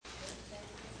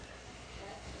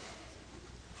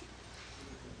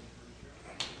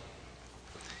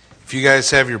If you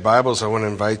guys have your Bibles, I want to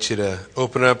invite you to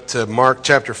open up to Mark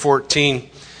chapter 14.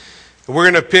 We're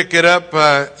going to pick it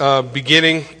up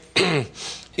beginning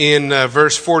in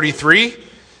verse 43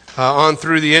 on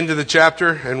through the end of the chapter,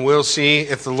 and we'll see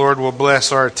if the Lord will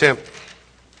bless our attempt.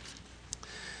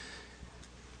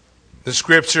 The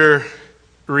scripture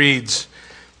reads,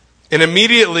 "And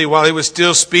immediately while he was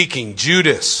still speaking,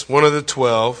 Judas, one of the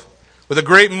 12, with a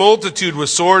great multitude with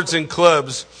swords and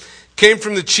clubs, came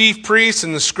from the chief priests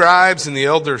and the scribes and the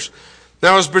elders.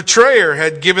 Now his betrayer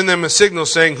had given them a signal,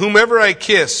 saying, 'Whomever I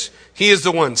kiss, he is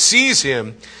the one. Seize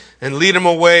him and lead him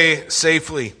away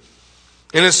safely.'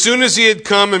 And as soon as he had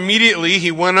come, immediately he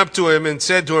went up to him and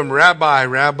said to him, 'Rabbi,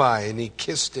 Rabbi,' and he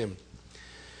kissed him.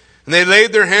 And they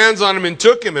laid their hands on him and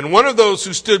took him. And one of those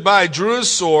who stood by drew his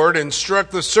sword and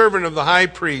struck the servant of the high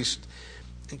priest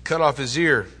and cut off his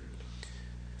ear.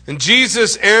 And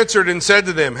Jesus answered and said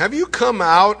to them, 'Have you come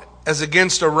out as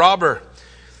against a robber,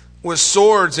 with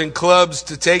swords and clubs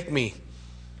to take me?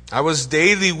 I was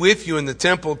daily with you in the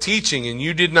temple teaching, and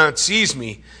you did not seize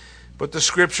me, but the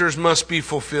scriptures must be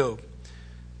fulfilled.'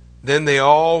 Then they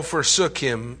all forsook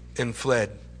him and fled.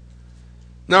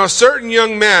 Now a certain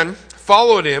young man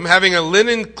followed him, having a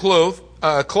linen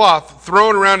cloth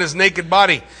thrown around his naked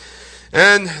body.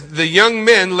 And the young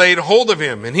men laid hold of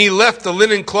him, and he left the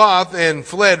linen cloth and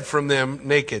fled from them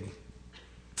naked.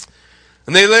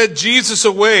 And they led Jesus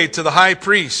away to the high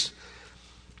priest.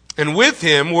 And with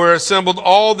him were assembled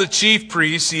all the chief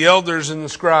priests, the elders, and the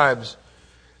scribes.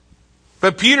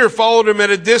 But Peter followed him at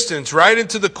a distance, right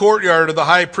into the courtyard of the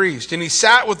high priest. And he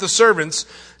sat with the servants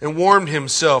and warmed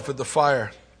himself at the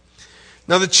fire.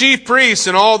 Now the chief priests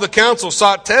and all the council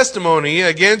sought testimony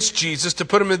against Jesus to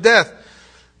put him to death.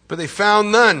 But they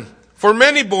found none. For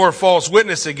many bore false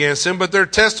witness against him, but their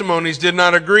testimonies did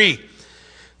not agree.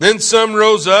 Then some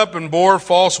rose up and bore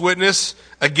false witness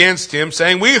against him,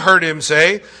 saying, 'We heard him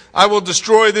say, I will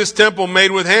destroy this temple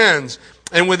made with hands,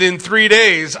 and within 3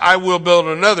 days I will build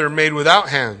another made without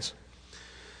hands.'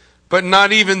 But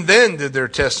not even then did their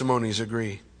testimonies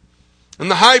agree. And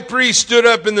the high priest stood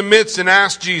up in the midst and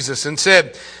asked Jesus and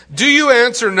said, 'Do you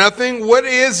answer nothing? What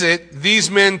is it these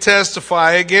men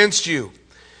testify against you?'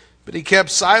 But he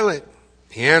kept silent.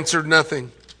 He answered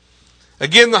nothing.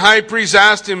 Again the high priest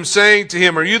asked him, saying to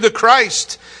him, 'Are you the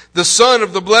Christ, the Son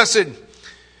of the Blessed?'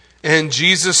 And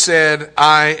Jesus said,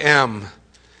 'I am.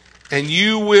 And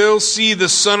you will see the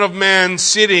Son of Man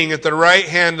sitting at the right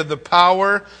hand of the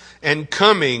power and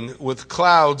coming with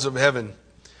clouds of heaven.'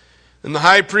 And the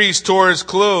high priest tore his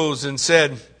clothes and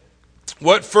said,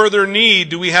 'What further need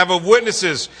do we have of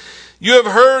witnesses? You have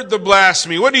heard the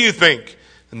blasphemy. What do you think?'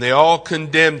 And they all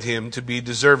condemned him to be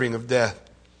deserving of death.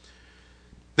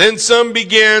 Then some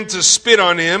began to spit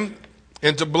on him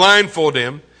and to blindfold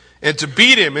him and to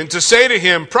beat him and to say to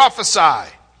him,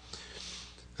 'Prophesy.'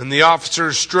 And the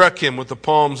officers struck him with the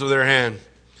palms of their hand.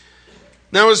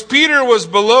 Now as Peter was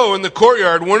below in the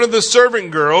courtyard, one of the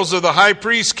servant girls of the high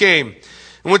priest came.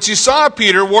 And when she saw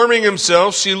Peter warming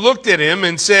himself, she looked at him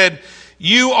and said,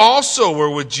 'You also were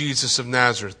with Jesus of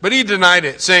Nazareth.' But he denied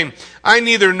it, saying, 'I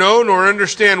neither know nor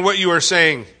understand what you are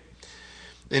saying.'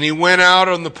 And he went out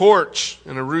on the porch,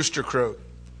 and a rooster crowed.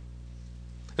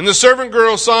 And the servant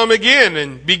girl saw him again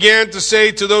and began to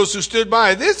say to those who stood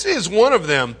by, 'This is one of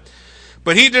them.'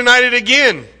 But he denied it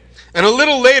again. And a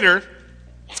little later,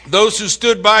 those who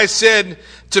stood by said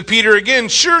to Peter again,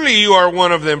 'Surely you are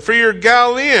one of them, for you're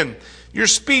Galilean. Your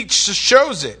speech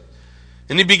shows it.'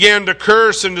 And he began to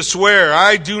curse and to swear,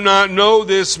 'I do not know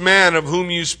this man of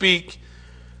whom you speak.'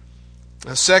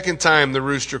 A second time the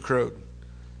rooster crowed.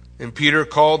 And Peter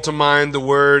called to mind the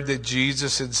word that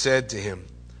Jesus had said to him,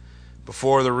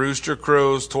 'Before the rooster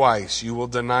crows twice, you will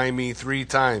deny me 3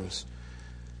 times.'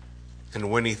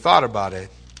 And when he thought about it,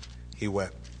 he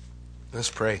wept." Let's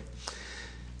pray.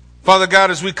 Father God,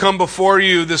 as we come before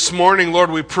you this morning, Lord,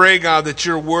 we pray, God, that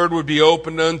your word would be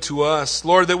opened unto us.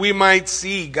 Lord, that we might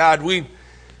see, God,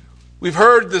 we've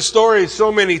heard the story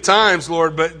so many times,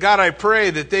 Lord, but God, I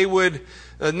pray that they would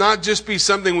not just be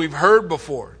something we've heard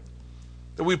before.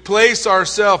 That we place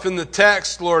ourselves in the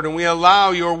text, Lord, and we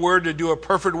allow your word to do a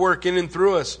perfect work in and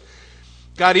through us.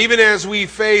 God, even as we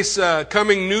face a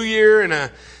coming new year in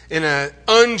an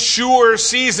unsure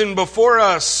season before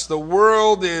us, the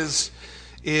world is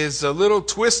a little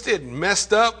twisted and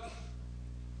messed up.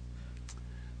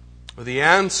 The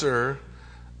answer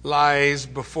lies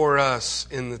before us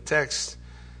in the text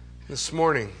this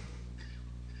morning.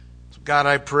 So God,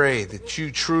 I pray that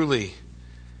you truly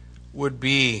would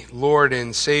be Lord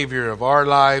and Savior of our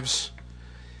lives.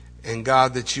 And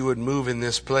God, that you would move in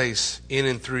this place, in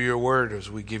and through your word, as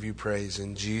we give you praise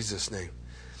in Jesus' name.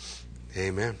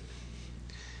 Amen.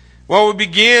 Well, we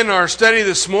begin our study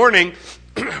this morning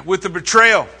with the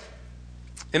betrayal.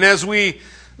 And as we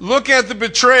look at the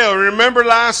betrayal, remember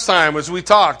last time as we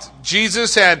talked,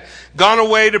 Jesus had gone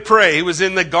away to pray. He was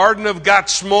in the Garden of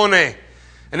Gethsemane.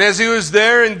 And as he was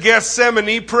there in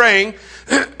Gethsemane praying,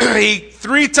 he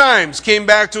 3 times came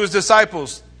back to his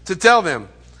disciples to tell them,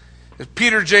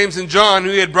 Peter, James, and John, who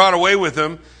he had brought away with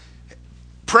him,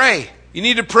 pray. You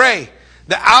need to pray.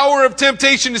 The hour of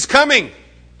temptation is coming.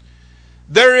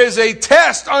 There is a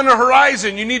test on the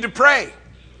horizon. You need to pray.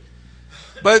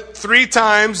 But 3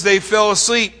 times they fell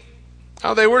asleep.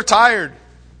 Oh, they were tired.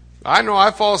 I know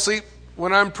I fall asleep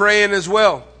when I'm praying as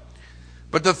well.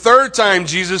 But the 3rd time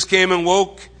Jesus came and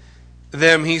woke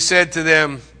them, he said to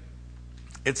them,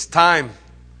 it's time.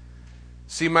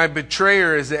 See, my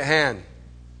betrayer is at hand.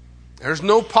 There's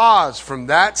no pause from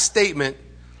that statement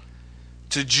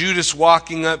to Judas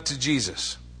walking up to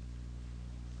Jesus.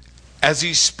 As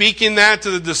he's speaking that to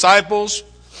the disciples,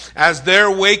 as they're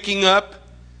waking up,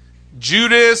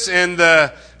 Judas and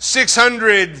the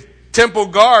 600 temple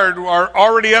guard are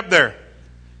already up there.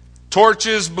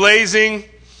 Torches blazing.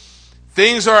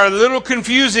 Things are a little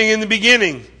confusing in the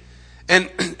beginning.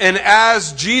 And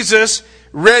as Jesus,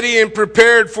 ready and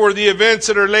prepared for the events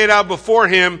that are laid out before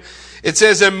him, it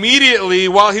says immediately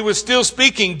while he was still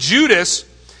speaking, Judas,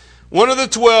 one of the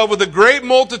 12, with a great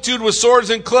multitude with swords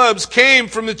and clubs, came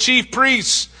from the chief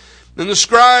priests and the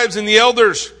scribes and the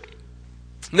elders.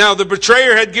 Now the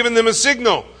betrayer had given them a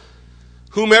signal.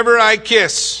 Whomever I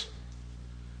kiss,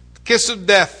 kiss of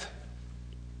death.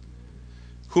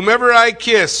 Whomever I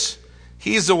kiss,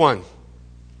 he's the one.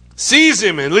 Seize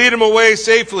him and lead him away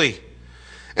safely.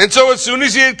 And so as soon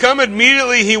as he had come,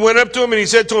 immediately he went up to him and he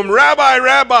said to him, Rabbi,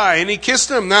 Rabbi, and he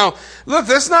kissed him. Now, look,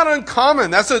 that's not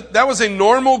uncommon. That was a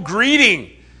normal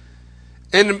greeting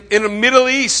in the Middle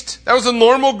East. That was a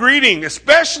normal greeting,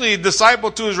 especially a disciple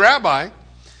to his rabbi.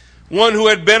 One who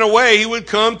had been away, he would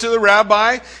come to the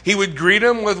rabbi. He would greet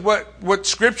him with what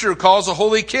Scripture calls a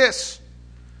holy kiss.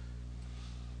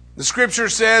 The Scripture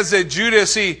says that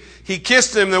Judas, he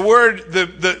kissed him.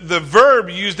 The verb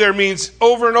used there means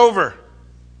over and over.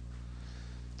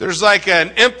 There's like an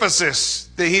emphasis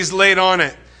that he's laid on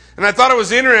it. And I thought it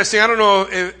was interesting. I don't know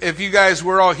if you guys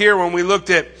were all here when we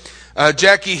looked at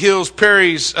Jackie Hills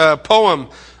Perry's poem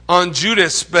on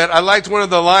Judas, but I liked one of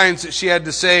the lines that she had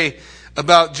to say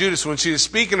about Judas when she was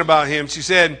speaking about him. She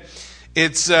said,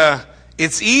 it's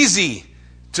easy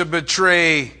to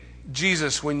betray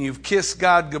Jesus when you've kissed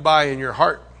God goodbye in your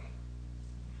heart.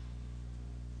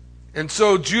 And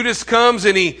so Judas comes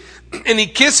and he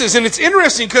kisses, and it's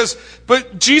interesting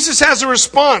but Jesus has a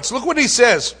response. Look what he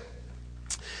says.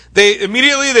 They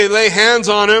lay hands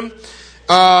on him.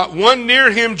 One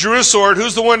near him drew a sword.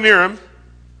 Who's the one near him?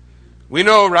 We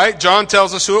know, right? John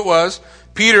tells us who it was.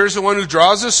 Peter's the one who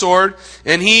draws the sword,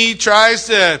 and he tries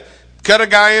to cut a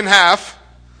guy in half.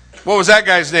 What was that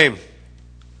guy's name?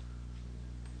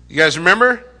 You guys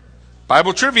remember?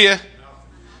 Bible trivia.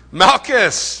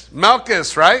 Malchus,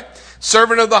 right?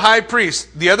 Servant of the high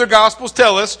priest. The other Gospels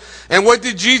tell us. And what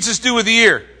did Jesus do with the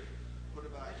ear?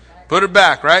 Put it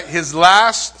back, right? His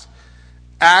last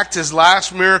act, his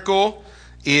last miracle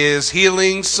is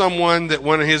healing someone that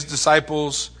one of his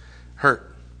disciples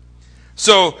hurt.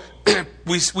 So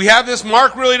we have this.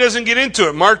 Mark really doesn't get into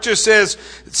it. Mark just says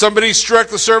somebody struck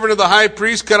the servant of the high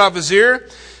priest, cut off his ear.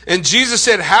 And Jesus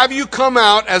said, have you come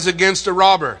out as against a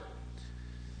robber?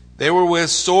 They were with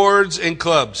swords and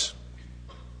clubs.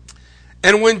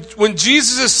 And when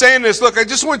Jesus is saying this, look, I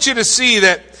just want you to see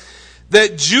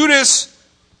that Judas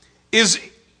is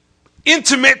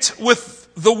intimate with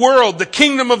the world, the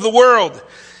kingdom of the world.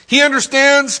 He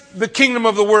understands the kingdom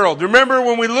of the world. Remember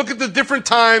when we look at the different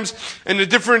times and the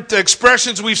different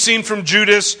expressions we've seen from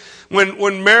Judas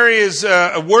when Mary is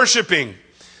worshiping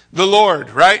the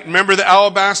Lord, right? Remember the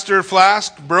alabaster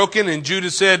flask broken, and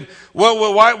Judas said,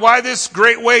 well, why this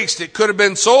great waste? It could have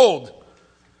been sold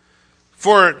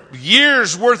for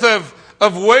years worth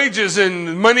of wages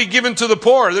and money given to the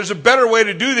poor. There's a better way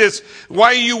to do this. Why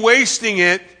are you wasting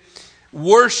it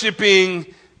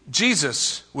worshiping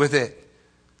Jesus with it?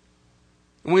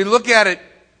 When we look at it,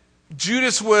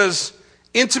 Judas was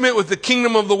intimate with the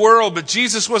kingdom of the world, but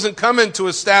Jesus wasn't coming to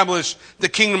establish the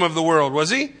kingdom of the world,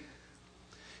 was he?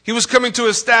 He was coming to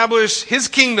establish his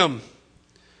kingdom,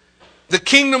 the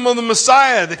kingdom of the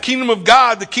Messiah, the kingdom of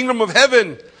God, the kingdom of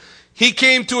heaven. He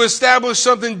came to establish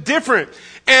something different.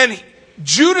 And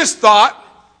Judas thought,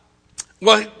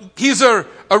 well, he's a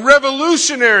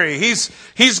revolutionary.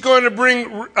 He's going to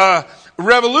bring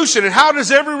revolution. And how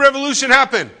does every revolution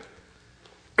happen?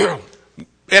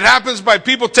 It happens by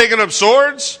people taking up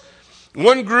swords.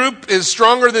 One group is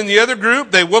stronger than the other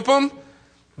group. They whoop them.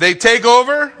 They take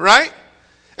over, right?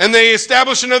 And they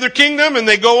establish another kingdom and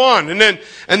they go on. And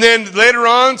then later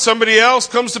on, somebody else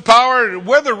comes to power.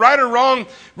 Whether right or wrong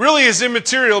really is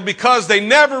immaterial because they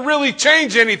never really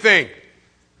change anything.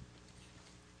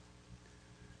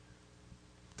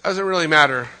 Doesn't really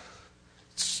matter.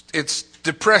 It's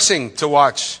depressing to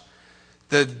watch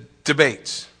the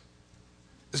debates.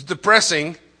 It's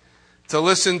depressing to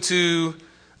listen to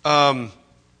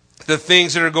the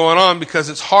things that are going on because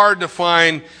it's hard to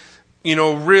find,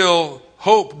 real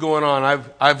hope going on.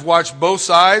 I've watched both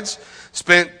sides,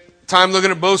 spent time looking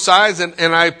at both sides,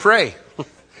 and I pray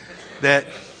that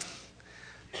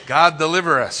God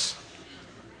deliver us.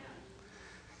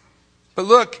 But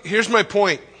look, here's my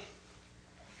point.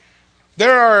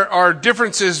 There are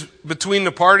differences between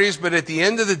the parties, but at the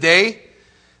end of the day,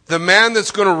 the man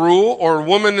that's going to rule or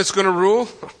woman that's going to rule,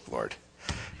 oh, Lord,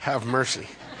 have mercy.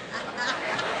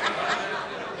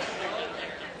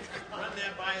 Run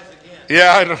that by us again.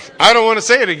 Yeah, I don't want to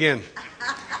say it again.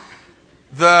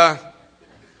 The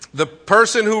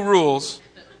person who rules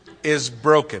is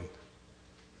broken.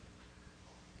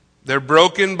 They're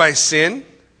broken by sin.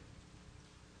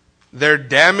 They're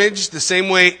damaged the same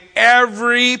way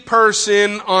every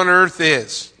person on earth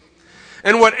is.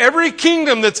 And what every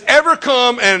kingdom that's ever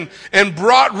come and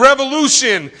brought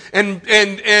revolution and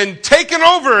taken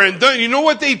over and done, you know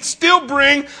what? They still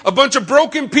bring a bunch of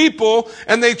broken people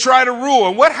and they try to rule.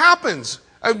 And what happens?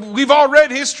 We've all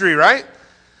read history, right?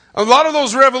 A lot of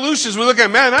those revolutions, we look at,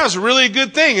 man, that was a really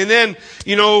good thing. And then,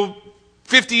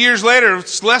 50 years later,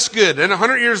 it's less good. And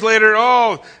 100 years later,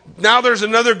 now there's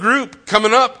another group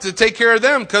coming up to take care of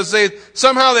them because they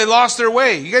lost their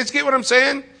way. You guys get what I'm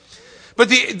saying? But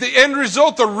the end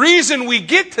result, the reason we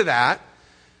get to that,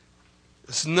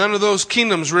 is none of those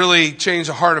kingdoms really change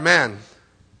the heart of man.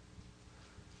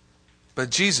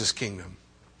 But Jesus' kingdom.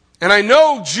 And I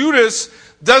know Judas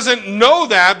doesn't know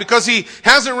that because he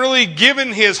hasn't really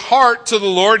given his heart to the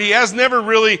Lord. He has never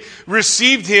really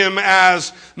received him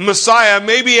as Messiah,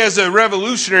 maybe as a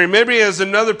revolutionary, maybe as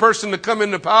another person to come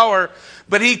into power.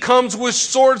 But he comes with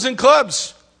swords and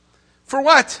clubs. For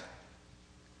what?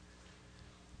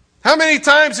 How many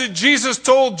times had Jesus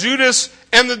told Judas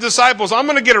and the disciples, I'm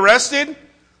going to get arrested,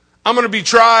 I'm going to be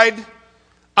tried,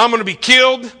 I'm going to be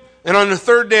killed, and on the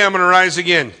third day I'm going to rise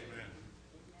again?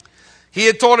 He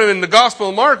had told him in the Gospel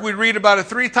of Mark, we read about it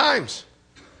 3 times.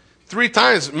 3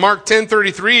 times. Mark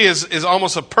 10:33 is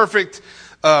almost a perfect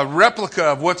replica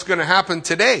of what's going to happen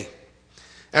today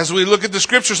as we look at the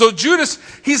scripture. So Judas,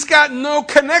 he's got no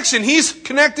connection. He's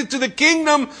connected to the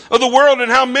kingdom of the world and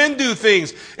how men do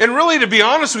things. And really, to be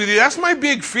honest with you, that's my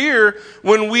big fear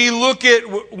when we look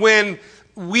at when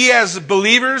we as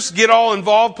believers get all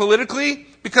involved politically.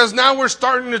 Because now we're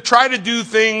starting to try to do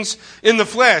things in the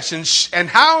flesh. And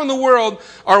how in the world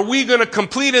are we going to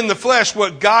complete in the flesh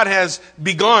what God has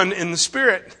begun in the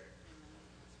spirit?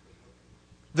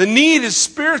 The need is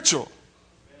spiritual.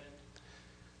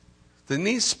 The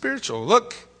need is spiritual.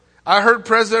 Look, I heard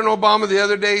President Obama the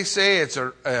other day say it's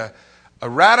a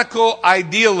radical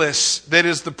idealist that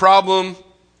is the problem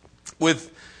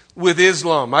with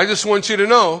Islam. I just want you to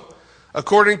know,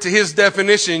 according to his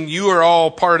definition, you are all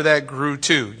part of that group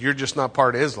too. You're just not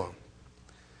part of Islam.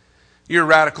 You're a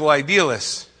radical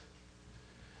idealist.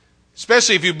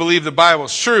 Especially if you believe the Bible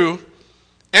is true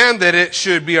and that it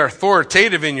should be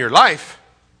authoritative in your life.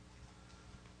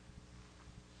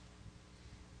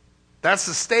 That's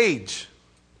the stage.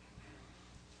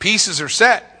 Pieces are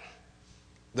set.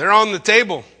 They're on the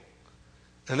table.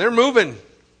 And they're moving.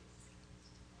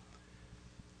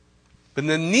 But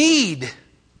the need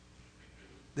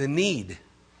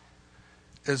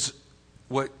is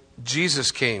what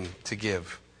Jesus came to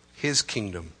give, his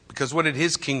kingdom. Because what did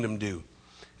his kingdom do?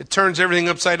 It turns everything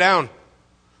upside down.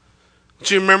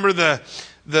 Do you remember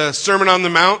the Sermon on the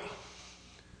Mount?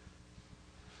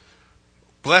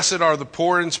 Blessed are the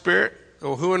poor in spirit.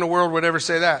 Oh, who in the world would ever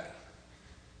say that?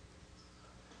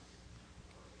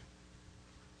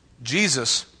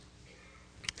 Jesus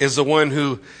is the one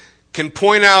who can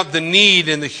point out the need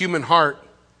in the human heart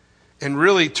and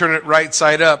really turn it right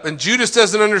side up. And Judas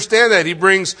doesn't understand that. He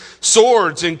brings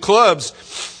swords and clubs.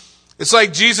 It's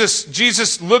like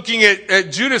Jesus looking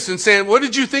at Judas and saying, what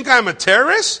did you think? I'm a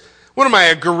terrorist? What am I,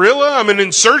 a guerrilla? I'm an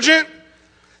insurgent?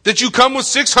 That you come with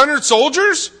 600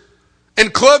 soldiers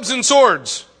and clubs and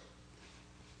swords?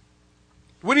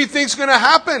 What do you think's going to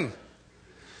happen?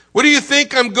 What do you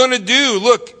think I'm going to do?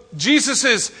 Look, Jesus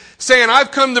is saying,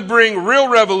 I've come to bring real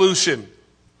revolution.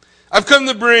 I've come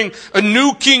to bring a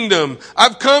new kingdom.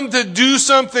 I've come to do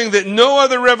something that no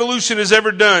other revolution has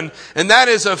ever done, and that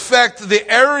is affect the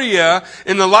area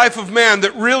in the life of man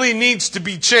that really needs to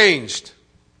be changed.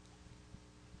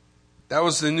 That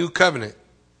was the new covenant.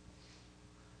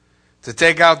 To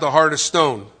take out the heart of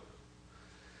stone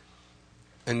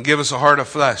and give us a heart of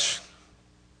flesh.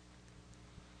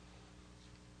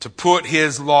 To put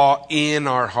His law in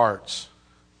our hearts.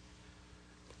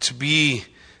 To be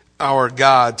our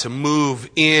God, to move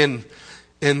in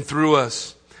and through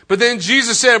us. But then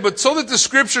Jesus said, but so that the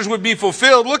scriptures would be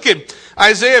fulfilled, look at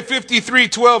Isaiah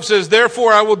 53:12 says,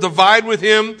 therefore I will divide with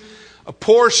him a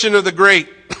portion of the great,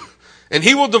 and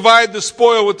he will divide the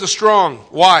spoil with the strong.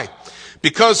 Why?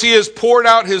 Because he has poured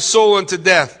out his soul unto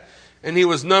death, and he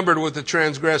was numbered with the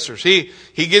transgressors. He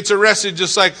gets arrested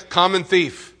just like a common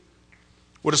thief,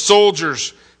 with the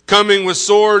soldiers coming with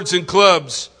swords and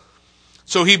clubs.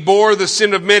 So he bore the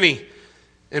sin of many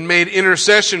and made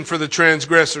intercession for the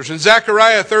transgressors. In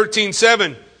Zechariah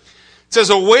 13:7, it says,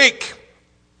 awake,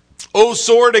 O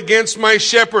sword, against my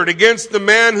shepherd, against the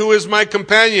man who is my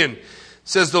companion,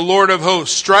 says the Lord of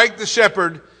hosts. Strike the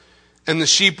shepherd, and the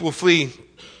sheep will flee.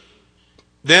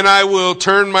 Then I will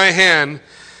turn my hand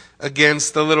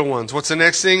against the little ones. What's the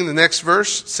next thing? The next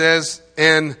verse says,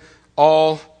 and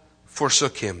all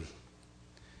forsook him.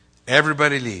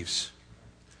 Everybody leaves.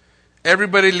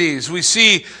 Everybody leaves. We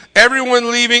see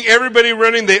everyone leaving, everybody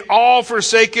running. They all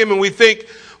forsake him, and we think,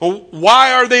 well,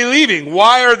 why are they leaving?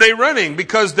 Why are they running?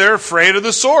 Because they're afraid of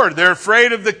the sword. They're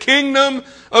afraid of the kingdom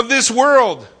of this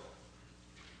world.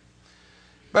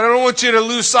 But I don't want you to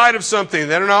lose sight of something.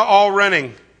 They're not all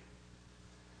running.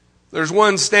 There's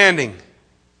one standing.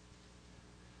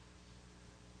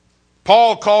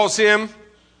 Paul calls him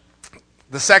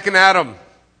the second Adam.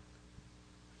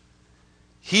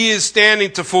 He is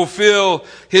standing to fulfill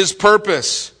his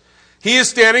purpose. He is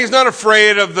standing. He's not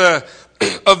afraid of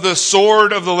the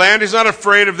sword of the land. He's not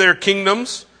afraid of their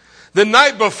kingdoms. The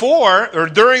night before, or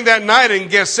during that night in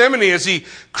Gethsemane, as he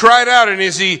cried out and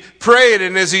as he prayed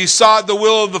and as he sought the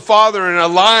will of the Father and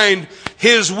aligned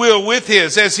his will with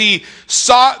his, as he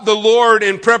sought the Lord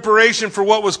in preparation for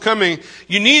what was coming,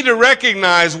 you need to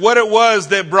recognize what it was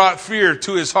that brought fear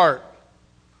to his heart.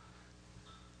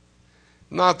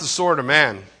 Not the sword of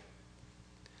man.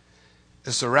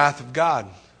 It's the wrath of God.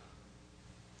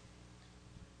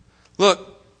 Look,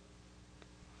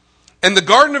 in the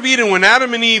Garden of Eden, when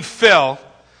Adam and Eve fell,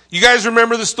 you guys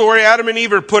remember the story? Adam and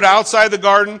Eve are put outside the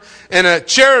garden, and a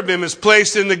cherubim is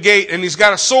placed in the gate, and he's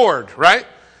got a sword, right?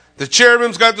 The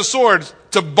cherubim's got the sword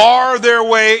to bar their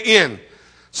way in.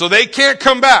 So they can't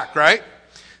come back, right?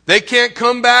 They can't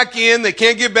come back in. They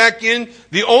can't get back in.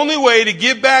 The only way to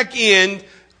get back in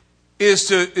is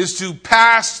to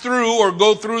pass through or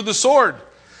go through the sword.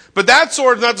 But that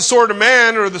sword is not the sword of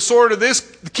man or the sword of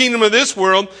the kingdom of this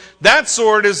world. That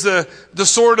sword is the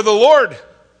sword of the Lord.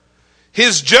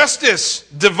 His justice,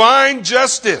 divine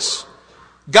justice,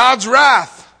 God's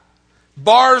wrath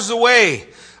bars the way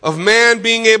of man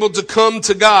being able to come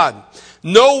to God.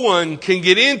 No one can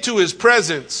get into his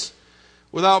presence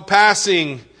without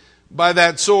passing by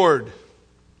that sword.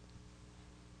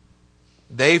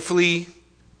 They flee.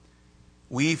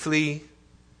 We flee.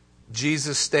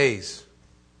 Jesus stays.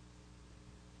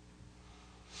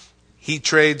 He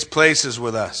trades places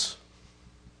with us.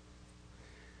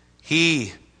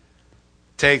 He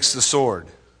takes the sword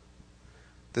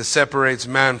that separates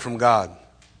man from God.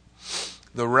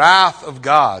 The wrath of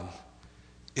God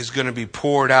is going to be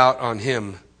poured out on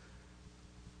him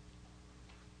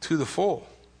to the full.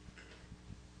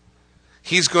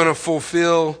 He's going to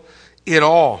fulfill it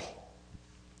all.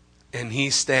 And he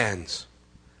stands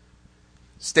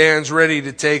ready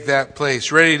to take that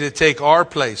place, ready to take our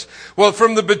place. Well,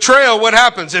 from the betrayal, what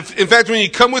happens? In fact, when you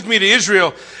come with me to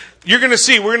Israel, you're going to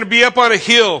see, we're going to be up on a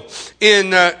hill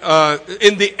in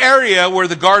the area where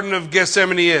the Garden of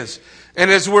Gethsemane is. And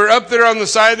as we're up there on the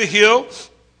side of the hill,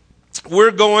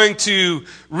 we're going to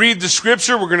read the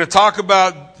scripture. We're going to talk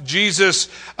about Jesus'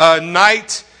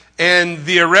 night and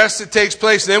the arrest that takes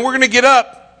place. And then we're going to get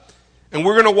up and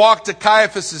we're going to walk to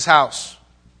Caiaphas' house.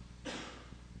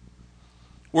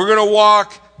 We're going to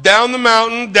walk down the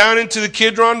mountain, down into the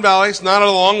Kidron Valley. It's not a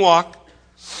long walk.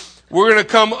 We're going to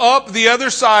come up the other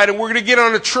side and we're going to get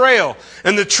on a trail.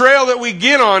 And the trail that we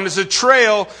get on is a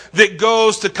trail that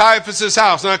goes to Caiaphas'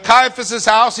 house. Now, Caiaphas'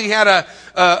 house, he had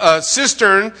a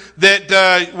cistern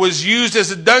that was used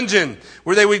as a dungeon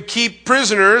where they would keep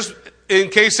prisoners in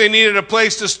case they needed a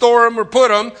place to store them or put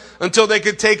them until they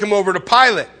could take them over to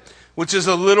Pilate, which is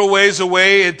a little ways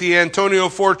away at the Antonia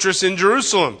Fortress in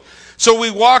Jerusalem. So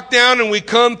we walk down and we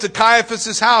come to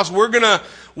Caiaphas' house. We're going to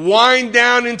wind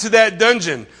down into that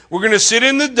dungeon. We're going to sit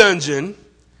in the dungeon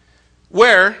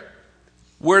where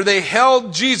they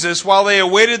held Jesus while they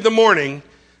awaited the morning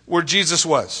where Jesus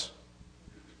was.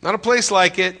 Not a place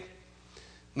like it.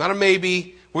 Not a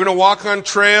maybe. We're going to walk on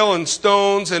trail and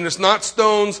stones, and it's not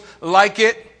stones like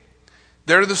it.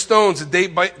 They're the stones that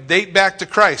date back to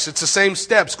Christ. It's the same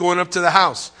steps going up to the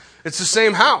house. It's the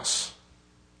same house.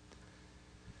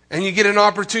 And you get an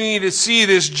opportunity to see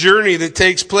this journey that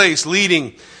takes place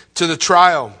leading to the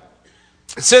trial.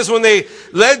 It says when they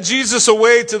led Jesus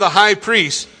away to the high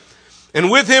priest,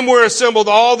 and with him were assembled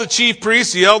all the chief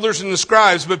priests, the elders, and the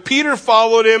scribes. But Peter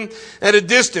followed him at a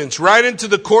distance, right into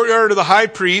the courtyard of the high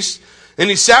priest, and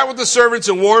he sat with the servants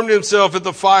and warmed himself at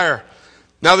the fire.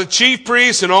 Now the chief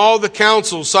priests and all the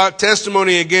council sought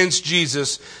testimony against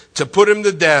Jesus to put him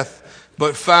to death,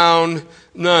 but found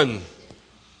none.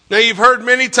 Now you've heard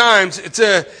many times it's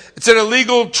an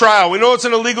illegal trial. We know it's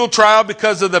an illegal trial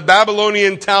because of the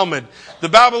Babylonian Talmud. The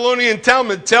Babylonian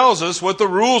Talmud tells us what the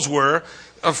rules were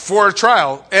for a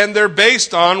trial, and they're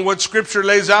based on what Scripture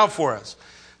lays out for us.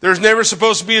 There's never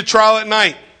supposed to be a trial at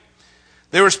night.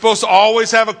 They were supposed to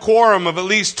always have a quorum of at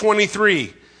least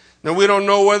 23. Now, we don't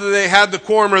know whether they had the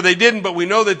quorum or they didn't, but we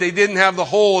know that they didn't have the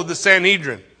whole of the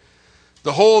Sanhedrin.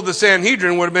 The whole of the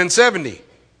Sanhedrin would have been 70.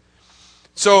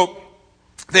 So,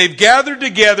 they've gathered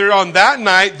together on that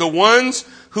night the ones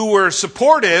who were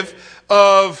supportive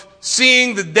of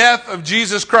seeing the death of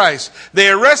Jesus Christ. They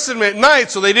arrested him at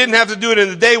night so they didn't have to do it in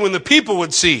the day when the people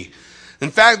would see. In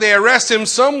fact, they arrest him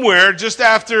somewhere just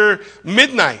after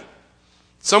midnight.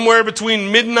 Somewhere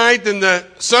between midnight and the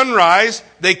sunrise,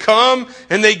 they come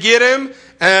and they get him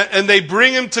and they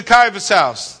bring him to Caiaphas'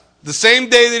 house. The same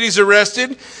day that he's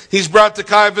arrested, he's brought to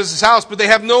Caiaphas' house, but they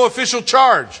have no official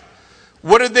charge.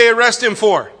 What did they arrest him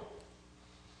for?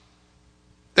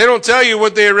 They don't tell you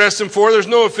what they arrest him for. There's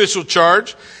no official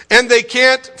charge. And they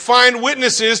can't find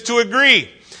witnesses to agree.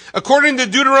 According to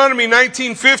Deuteronomy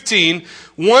 19:15,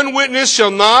 one witness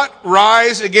shall not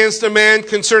rise against a man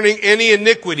concerning any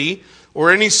iniquity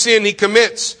or any sin he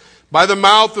commits. By the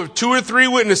mouth of 2 or 3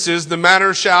 witnesses, the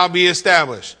matter shall be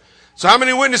established. So how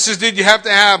many witnesses did you have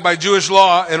to have by Jewish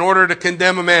law in order to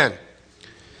condemn a man?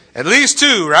 At least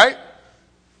 2, right?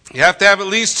 You have to have at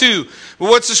least 2. But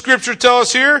what's the Scripture tell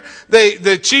us here?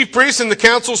 The chief priests and the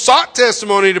council sought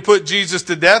testimony to put Jesus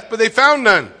to death, but they found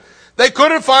none. They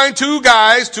couldn't find 2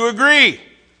 guys to agree.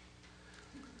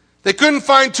 They couldn't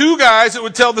find 2 guys that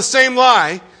would tell the same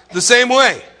lie the same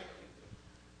way.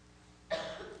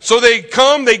 So they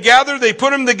come, they gather, they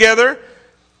put them together.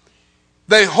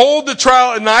 They hold the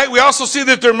trial at night. We also see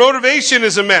that their motivation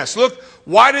is a mess. Look,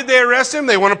 why did they arrest him?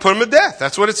 They want to put him to death.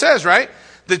 That's what it says, right?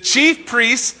 The chief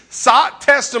priests sought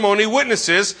testimony,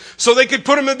 witnesses, so they could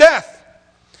put him to death.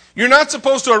 You're not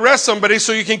supposed to arrest somebody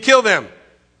so you can kill them.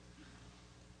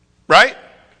 Right?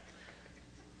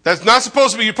 That's not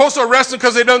supposed to be. You're supposed to arrest them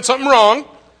because they've done something wrong.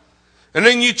 And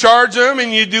then you charge them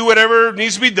and you do whatever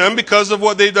needs to be done because of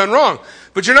what they've done wrong.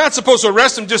 But you're not supposed to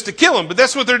arrest them just to kill him. But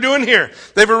that's what they're doing here.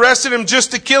 They've arrested him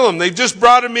just to kill him. They've just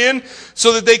brought him in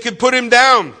so that they could put him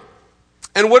down.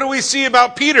 And what do we see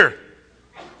about Peter?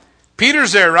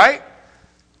 Peter's there, right?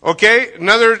 Okay,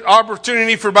 another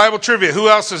opportunity for Bible trivia. Who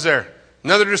else is there?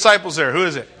 Another disciple's there. Who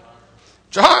is it?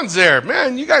 John's there.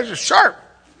 Man, you guys are sharp.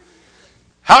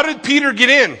 How did Peter get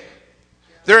in?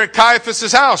 They're at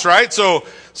Caiaphas' house, right? So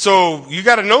you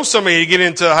got to know somebody to get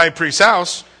into the high priest's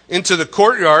house, into the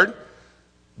courtyard.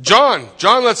 John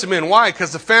lets him in. Why?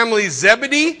 Because the family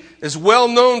Zebedee is well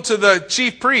known to the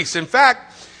chief priests. In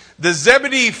fact, the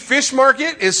Zebedee fish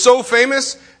market is so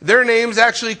famous, their name's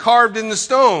actually carved in the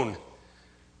stone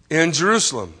in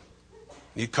Jerusalem.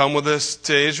 You come with us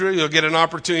to Israel, you'll get an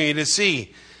opportunity to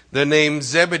see the name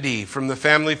Zebedee from the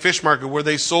family fish market where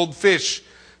they sold fish,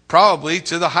 probably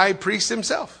to the high priest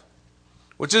himself,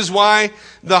 which is why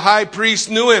the high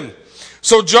priest knew him.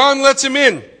 So John lets him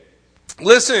in.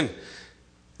 Listen,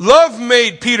 love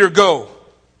made Peter go.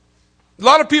 A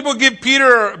lot of people give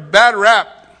Peter a bad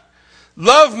rap.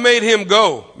 Love made him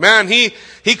go. Man, he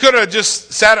could have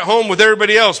just sat at home with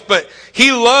everybody else, but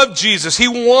he loved Jesus. He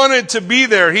wanted to be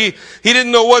there. He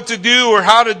didn't know what to do or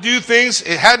how to do things.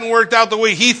 It hadn't worked out the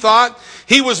way he thought.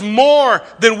 He was more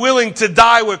than willing to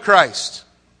die with Christ.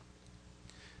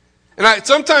 And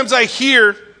sometimes I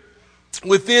hear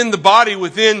within the body,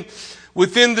 within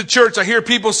the church, I hear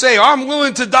people say, I'm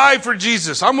willing to die for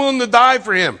Jesus. I'm willing to die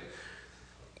for him.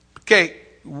 Okay,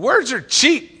 words are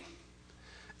cheap.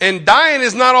 And dying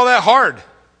is not all that hard.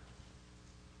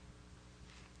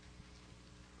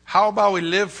 How about we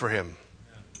live for him?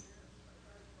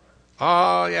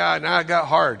 Oh, yeah, now it got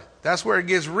hard. That's where it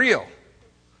gets real.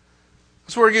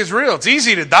 That's where it gets real. It's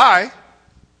easy to die.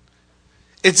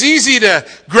 It's easy to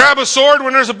grab a sword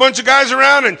when there's a bunch of guys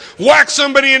around and whack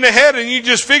somebody in the head, and you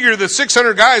just figure the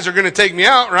 600 guys are going to take me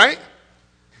out, right?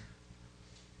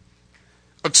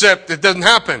 Except it doesn't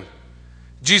happen.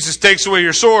 Jesus takes away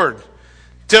your sword.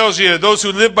 Tells you those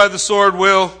who live by the sword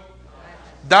will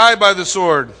die by the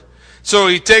sword. So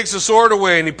he takes the sword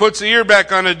away and he puts the ear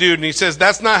back on a dude and he says,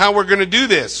 that's not how we're going to do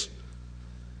this.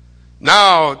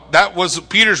 Now, that was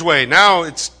Peter's way. Now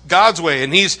it's God's way.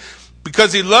 And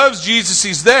because he loves Jesus,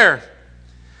 he's there.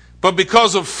 But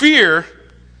because of fear,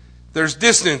 there's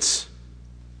distance.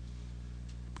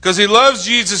 Because he loves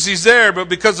Jesus, he's there. But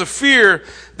because of fear,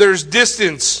 there's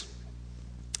distance.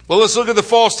 Well, let's look at the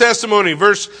false testimony.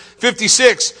 Verse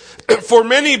 56. For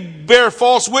many bear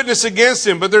false witness against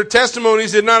him, but their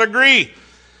testimonies did not agree.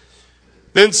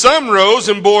 Then some rose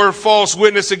and bore false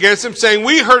witness against him, saying,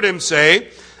 we heard him say,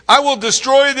 I will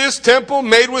destroy this temple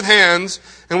made with hands,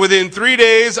 and within 3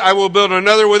 days I will build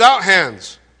another without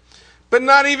hands. But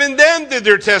not even then did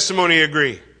their testimony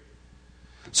agree.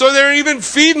 So they're even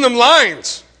feeding them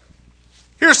lines.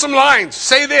 Here's some lines.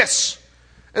 Say this.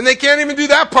 And they can't even do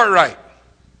that part right.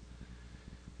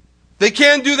 They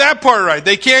can't do that part right.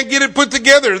 They can't get it put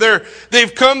together.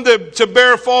 They've come to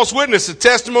bear false witness. The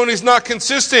testimony is not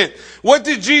consistent. What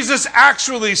did Jesus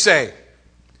actually say?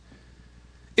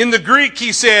 In the Greek,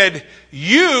 he said,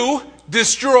 you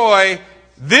destroy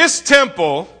this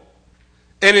temple,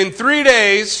 and in 3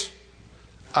 days,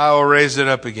 I will raise it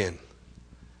up again.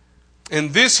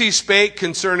 And this he spake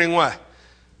concerning what?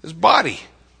 His body.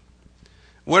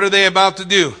 What are they about to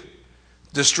do?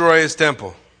 Destroy his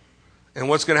temple. And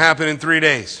what's going to happen in 3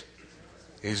 days?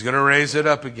 He's going to raise it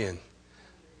up again.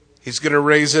 He's going to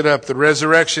raise it up. The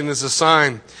resurrection is a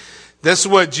sign. That's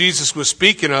what Jesus was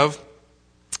speaking of.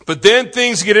 But then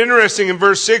things get interesting in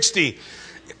verse 60.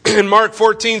 In Mark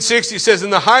 14:60 says,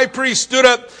 and the high priest stood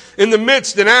up in the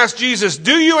midst and asked Jesus,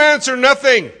 do you answer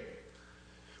nothing?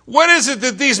 What is it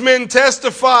that these men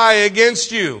testify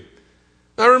against you?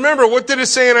 Now remember, what did it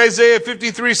say in Isaiah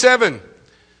 53:7?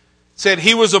 Said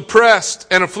he was oppressed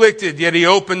and afflicted, yet he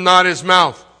opened not his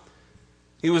mouth.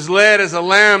 He was led as a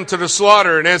lamb to the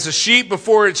slaughter, and as a sheep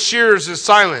before its shearers is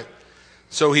silent,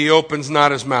 so he opens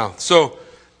not his mouth. So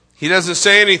he doesn't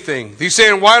say anything. He's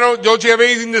saying, why don't you have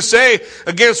anything to say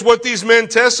against what these men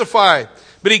testify?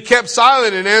 But he kept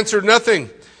silent and answered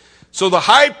nothing. So the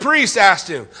high priest asked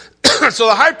him. So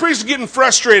the high priest is getting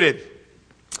frustrated.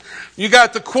 You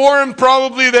got the quorum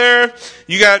probably there.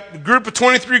 You got a group of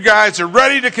 23 guys. They're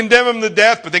ready to condemn him to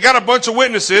death, but they got a bunch of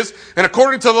witnesses. And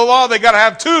according to the law, they got to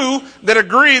have 2 that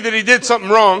agree that he did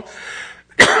something wrong.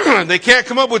 They can't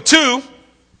come up with 2.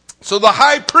 So the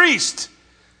high priest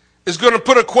is going to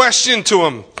put a question to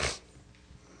him.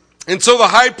 And so the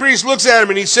high priest looks at him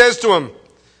and he says to him,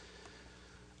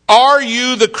 are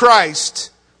you the Christ,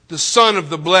 the Son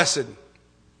of the Blessed?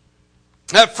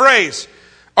 That phrase,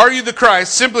 are you the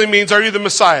Christ, simply means, are you the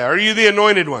Messiah? Are you the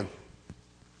anointed one?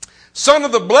 Son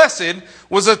of the Blessed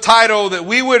was a title that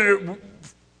we would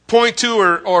point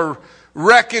to or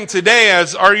reckon today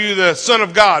as, are you the Son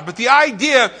of God? But the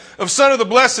idea of Son of the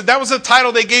Blessed, that was a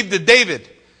title they gave to David,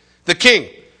 the king.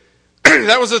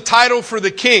 That was a title for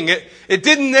the king. It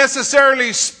didn't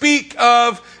necessarily speak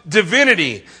of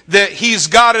divinity, that he's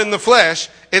God in the flesh.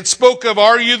 It spoke of,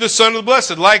 are you the Son of the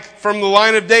Blessed? Like from the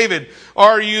line of David,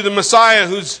 are you the Messiah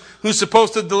who's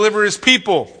supposed to deliver his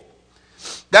people?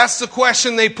 That's the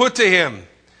question they put to him.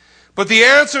 But the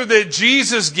answer that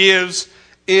Jesus gives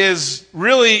is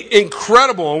really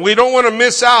incredible. And we don't want to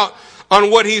miss out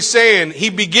on what he's saying. He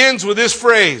begins with this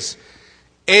phrase,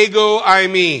 ego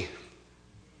eimi.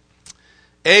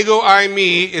 Ego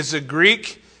eimi is a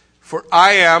Greek for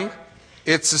I am.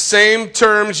 It's the same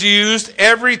terms used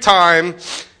every time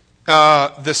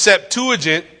the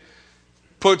Septuagint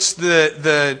puts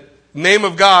the name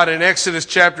of God in Exodus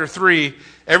chapter 3.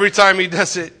 Every time he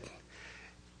does it,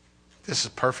 this is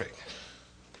perfect.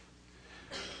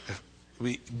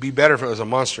 It'd be better if it was a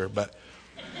monster, but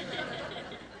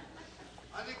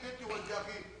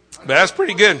that's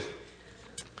pretty good.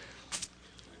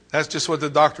 That's just what the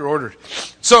doctor ordered.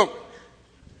 So,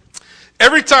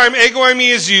 every time ego eimi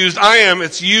is used, I am,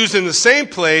 it's used in the same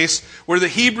place where the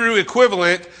Hebrew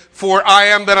equivalent for I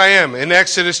am that I am in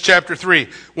Exodus chapter 3.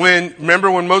 Remember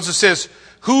when Moses says,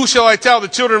 who shall I tell the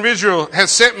children of Israel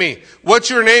has sent me? What's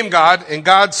your name, God? And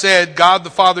God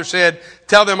the Father said,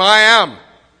 tell them I am.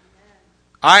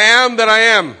 I am that I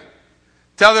am.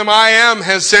 Tell them I am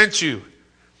has sent you.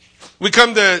 We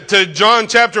come to John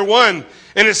chapter 1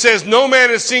 and it says, no man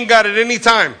has seen God at any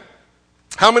time.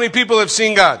 How many people have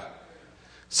seen God?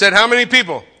 Said how many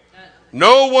people?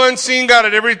 No one seen God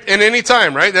at any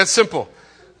time, right? That's simple.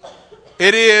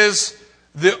 It is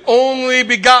the only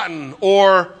begotten,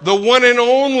 or the one and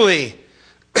only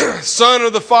Son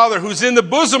of the Father, who's in the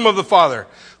bosom of the Father.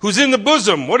 Who's in the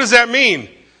bosom. What does that mean?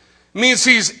 It means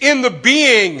he's in the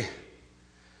being.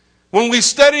 When we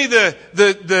study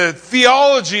the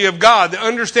theology of God, to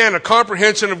understand a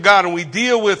comprehension of God, and we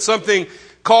deal with something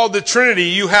called the Trinity,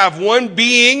 you have one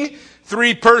being,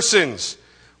 three persons.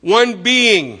 One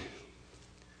being.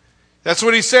 That's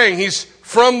what he's saying. He's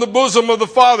from the bosom of the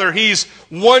Father. He's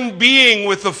one being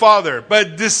with the Father,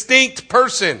 but distinct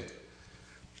person.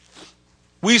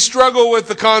 We struggle with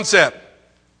the concept.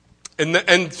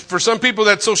 And for some people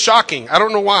that's so shocking. I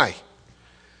don't know why.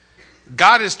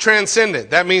 God is transcendent.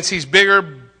 That means he's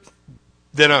bigger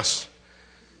than us.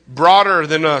 Broader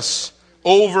than us.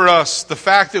 Over us. The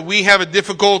fact that we have a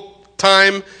difficult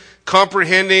time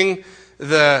comprehending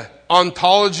the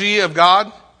ontology of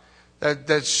God,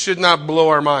 that should not blow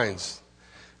our minds.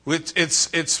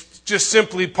 It's just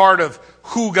simply part of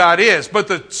who God is. But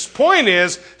the point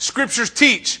is, Scriptures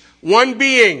teach one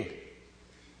being,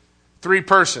 three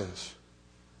persons.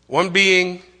 One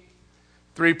being,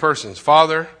 three persons.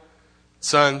 Father,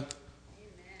 Son,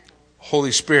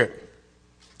 Holy Spirit.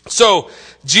 So,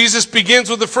 Jesus begins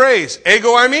with the phrase, Ego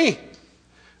eimi,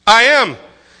 I am.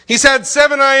 He's had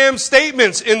 7 I am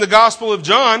statements in the Gospel of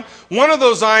John. One of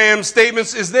those I am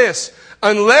statements is this: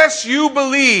 unless you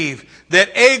believe that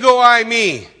Ego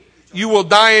eimi, you will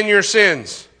die in your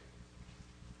sins.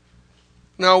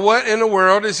 Now, what in the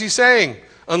world is he saying?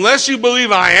 Unless you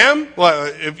believe I am? Well,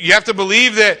 if you have to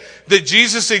believe that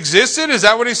Jesus existed? Is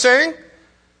that what he's saying?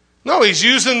 No, he's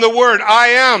using the word I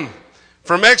am.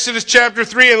 From Exodus chapter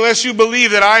 3, unless you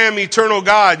believe that I am eternal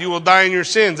God, you will die in your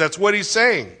sins. That's what he's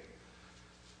saying.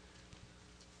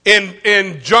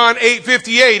 In John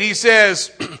 8:58, he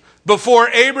says, before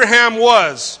Abraham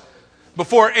was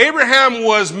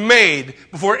made,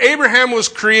 before Abraham was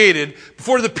created,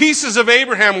 before the pieces of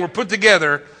Abraham were put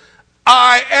together,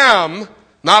 I am,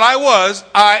 not I was,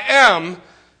 I am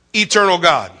eternal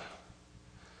God.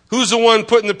 Who's the one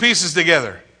putting the pieces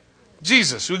together?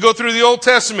 Jesus. We go through the Old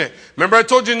Testament. Remember I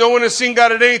told you no one has seen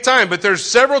God at any time, but there's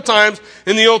several times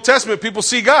in the Old Testament people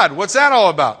see God. What's that all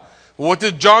about? Well, what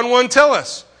did John 1 tell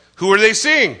us? Who are they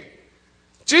seeing?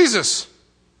 Jesus.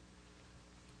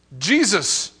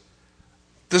 Jesus.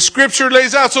 The Scripture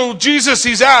lays out. So Jesus,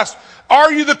 he's asked,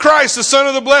 are you the Christ, the Son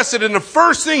of the Blessed? And the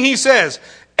first thing he says,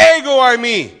 Ego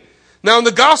eimi. Now in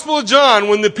the Gospel of John,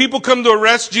 when the people come to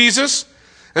arrest Jesus,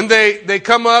 and they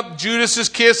come up, Judas's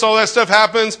kiss, all that stuff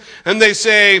happens, and they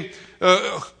say,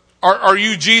 are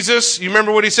you Jesus? You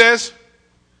remember what he says?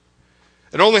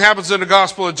 It only happens in the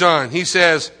Gospel of John. He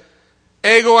says,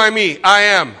 Ego eimi, I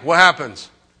am. What happens?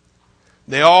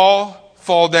 They all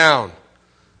fall down.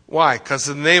 Why? Because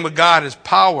the name of God is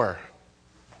power.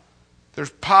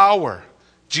 There's power.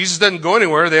 Jesus doesn't go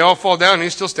anywhere. They all fall down.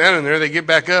 He's still standing there. They get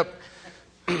back up.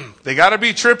 They got to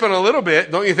be tripping a little bit,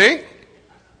 don't you think?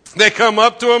 They come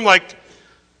up to him like,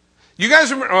 you guys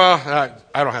remember? Well,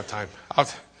 I don't have time.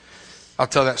 I'll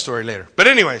tell that story later. But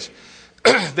anyways,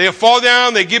 they fall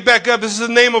down. They get back up. This is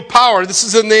the name of power. This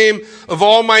is the name of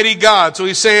Almighty God. So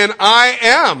he's saying, I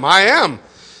am.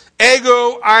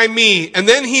 Ego eimi. And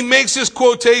then he makes this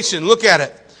quotation. Look at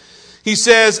it. He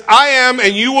says, I am,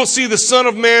 and you will see the Son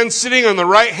of Man sitting on the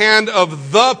right hand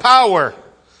of the power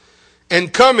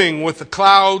and coming with the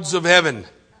clouds of heaven.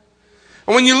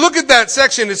 And when you look at that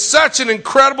section, it's such an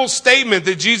incredible statement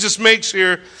that Jesus makes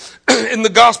here in the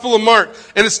Gospel of Mark.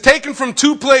 And it's taken from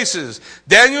two places.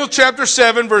 Daniel chapter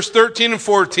 7, verse 13 and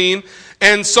 14,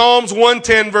 and Psalms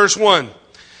 110, verse 1.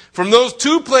 From those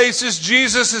two places,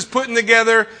 Jesus is putting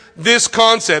together this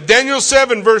concept. Daniel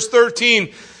 7, verse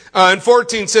 13 and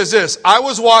 14 says this, I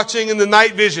was watching in the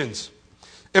night visions,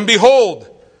 and behold,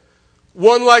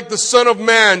 one like the Son of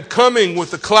Man coming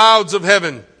with the clouds of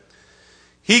heaven.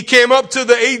 He came up to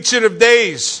the Ancient of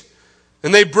Days,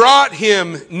 and they brought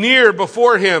him near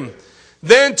before him.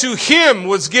 Then to him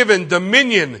was given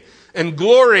dominion and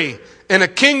glory and a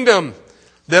kingdom,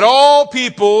 that all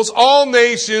peoples, all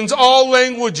nations, all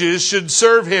languages should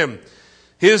serve him.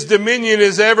 His dominion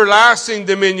is everlasting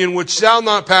dominion which shall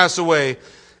not pass away,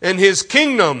 and his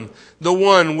kingdom the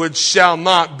one which shall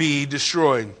not be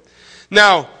destroyed.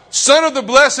 Now, Son of the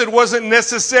Blessed wasn't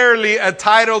necessarily a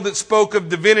title that spoke of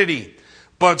divinity,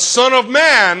 but Son of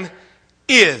Man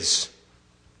is.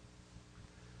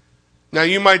 Now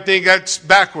you might think that's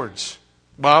backwards.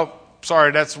 Well,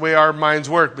 sorry, that's the way our minds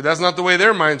work, but that's not the way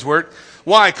their minds work.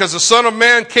 Why? Because the Son of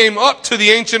Man came up to the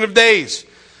Ancient of Days.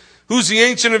 Who's the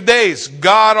Ancient of Days?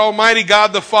 God Almighty,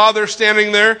 God the Father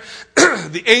standing there.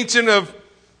 The Ancient of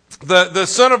The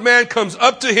Son of Man comes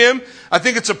up to him. I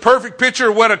think it's a perfect picture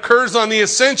of what occurs on the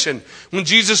ascension when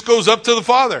Jesus goes up to the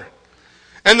Father.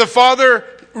 And the Father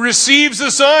receives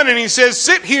the Son and he says,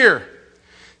 sit here.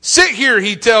 Sit here,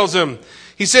 he tells him.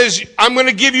 He says, I'm going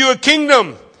to give you a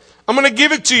kingdom. I'm going to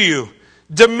give it to you.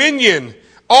 Dominion,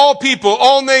 all people,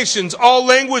 all nations, all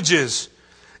languages.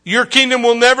 Your kingdom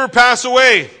will never pass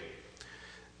away.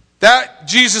 That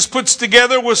Jesus puts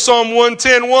together with Psalm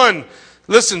 110:1.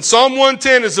 Listen, Psalm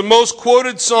 110 is the most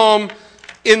quoted psalm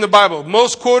in the Bible.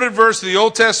 Most quoted verse of the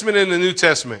Old Testament and the New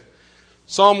Testament.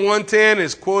 Psalm 110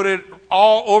 is quoted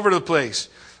all over the place.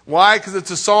 Why? Because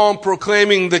it's a psalm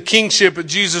proclaiming the kingship of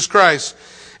Jesus Christ.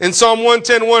 In Psalm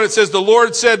 110:1 it says, the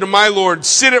Lord said to my Lord,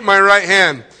 sit at my right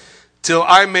hand till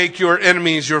I make your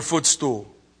enemies your footstool.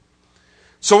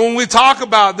 So when we talk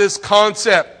about this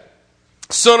concept,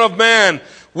 Son of Man,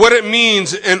 what it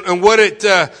means and what it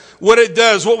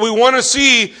does, what we want to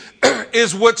see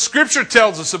is what Scripture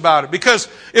tells us about it. Because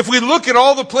if we look at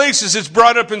all the places it's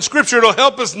brought up in Scripture, it'll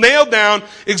help us nail down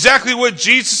exactly what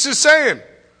Jesus is saying.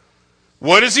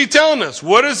 What is he telling us?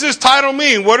 What does this title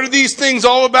mean? What are these things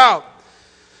all about?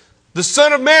 The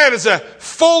Son of Man is a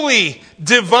fully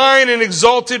divine and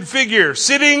exalted figure,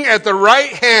 sitting at the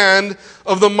right hand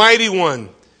of the Mighty One.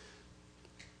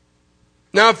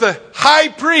 Now, if the high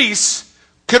priest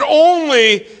could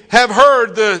only have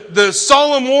heard the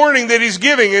solemn warning that he's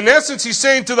giving, in essence, he's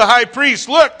saying to the high priest,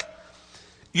 look,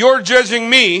 you're judging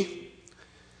me,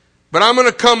 but I'm going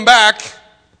to come back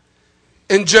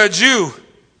and judge you.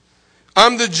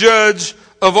 I'm the judge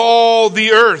of all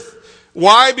the earth.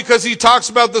 Why? Because he talks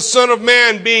about the Son of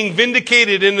Man being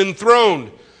vindicated and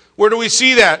enthroned. Where do we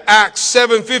see that? Acts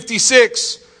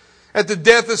 7:56. At the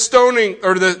death of stoning,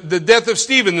 or the death of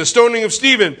Stephen, the stoning of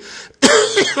Stephen.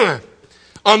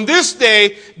 On this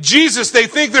day, Jesus, they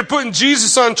think they're putting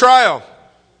Jesus on trial.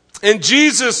 And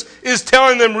Jesus is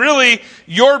telling them, really,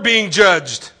 you're being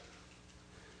judged.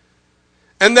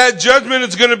 And that judgment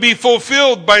is going to be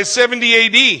fulfilled by 70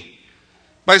 AD.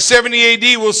 By 70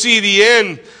 AD, we'll see the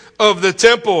end of the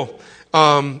temple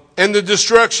and the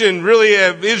destruction, really,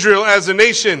 of Israel as a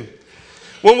nation.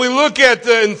 When we look at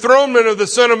the enthronement of the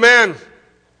Son of Man,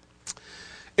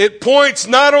 it points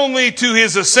not only to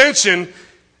his ascension,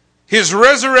 his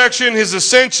resurrection, his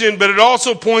ascension, but it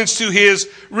also points to his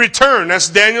return. That's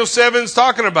Daniel 7's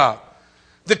talking about.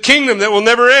 The kingdom that will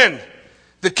never end.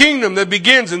 The kingdom that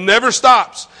begins and never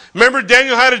stops. Remember,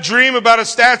 Daniel had a dream about a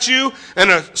statue and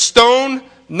a stone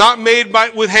not made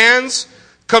with hands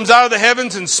comes out of the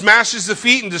heavens and smashes the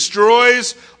feet and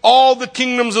destroys all the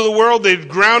kingdoms of the world. They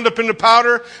ground up into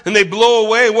powder and they blow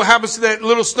away. What happens to that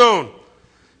little stone?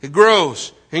 It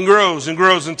grows and grows and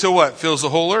grows until what? Fills the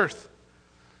whole earth.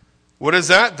 What is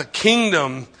that? The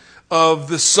kingdom of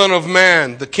the Son of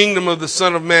Man. The kingdom of the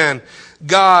Son of Man.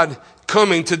 God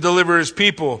coming to deliver his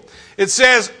people. It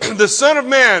says, the Son of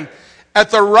Man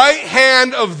at the right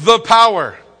hand of the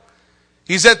power.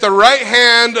 He's at the right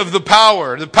hand of the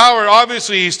power. The power,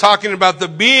 obviously, he's talking about the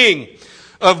being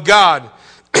of God.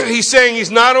 He's saying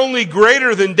he's not only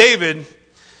greater than David,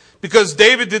 because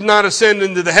David did not ascend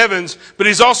into the heavens, but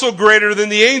he's also greater than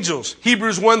the angels.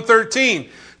 Hebrews 1:13.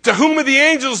 To whom of the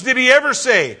angels did he ever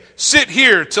say, sit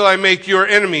here till I make your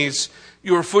enemies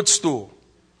your footstool?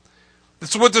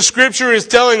 That's what the Scripture is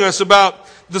telling us about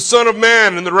the Son of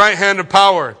Man and the right hand of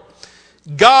power.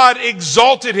 God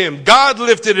exalted him. God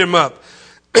lifted him up.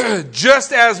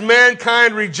 Just as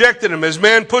mankind rejected him, as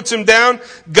man puts him down,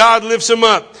 God lifts him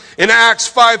up. In Acts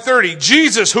 5:30,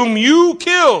 Jesus, whom you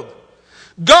killed,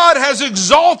 God has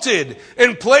exalted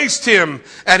and placed him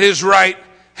at his right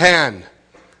hand.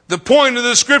 The point of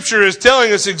the Scripture is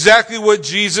telling us exactly what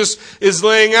Jesus is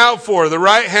laying out for, the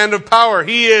right hand of power.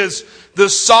 He is the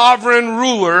sovereign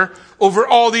ruler over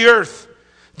all the earth,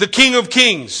 the King of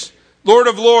kings, Lord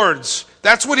of lords.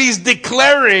 That's what he's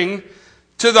declaring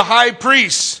to the high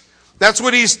priest. That's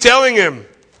what he's telling him.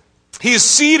 He's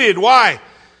seated. Why?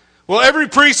 Well, every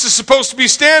priest is supposed to be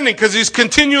standing because he's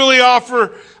continually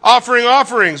offering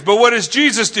offerings. But what does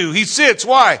Jesus do? He sits.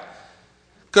 Why?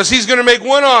 Because he's going to make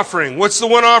one offering. What's the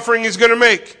one offering he's going to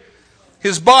make?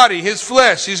 His body, his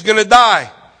flesh. He's going to die.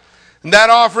 And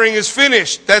that offering is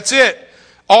finished. That's it.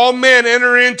 All men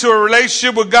enter into a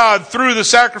relationship with God through the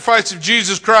sacrifice of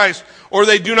Jesus Christ, or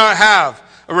they do not have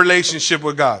a relationship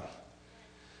with God.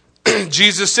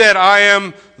 Jesus said, I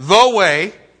am the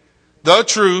way, the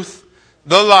truth,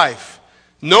 the life.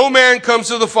 No man comes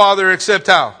to the Father except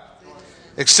how?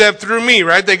 Except through me,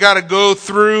 right? They got to go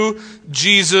through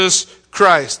Jesus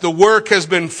Christ. The work has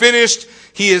been finished.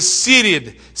 He is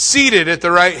seated at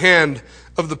the right hand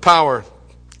of the power.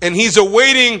 And he's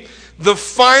awaiting The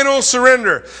final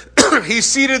surrender. He's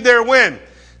seated there when?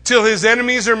 Till his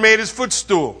enemies are made his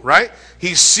footstool, right?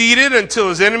 He's seated until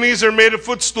his enemies are made a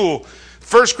footstool.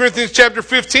 1 Corinthians chapter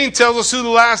 15 tells us who the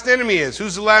last enemy is.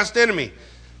 Who's the last enemy?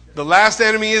 The last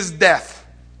enemy is death.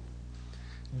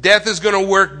 Death is going to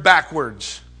work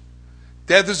backwards.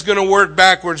 Death is going to work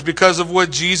backwards because of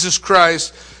what Jesus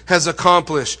Christ has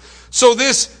accomplished. So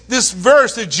this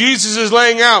verse that Jesus is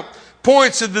laying out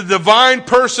points to the divine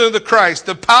person of the Christ,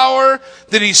 the power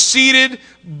that he's seated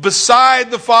beside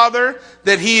the Father,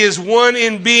 that he is one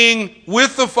in being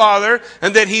with the Father,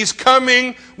 and that he's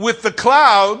coming with the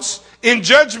clouds in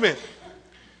judgment.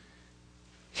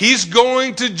 He's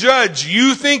going to judge.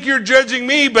 You think you're judging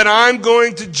me, but I'm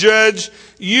going to judge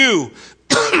you.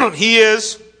 He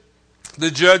is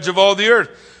the judge of all the earth.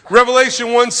 Revelation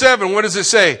 1:7, what does it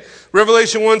say?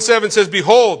 Revelation 1:7 says,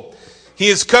 "Behold, he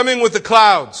is coming with the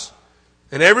clouds,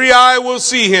 and every eye will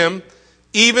see him,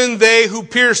 even they who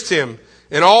pierced him,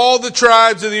 and all the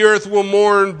tribes of the earth will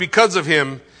mourn because of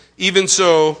him. Even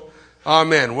so,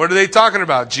 amen." What are they talking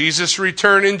about? Jesus'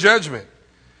 return in judgment.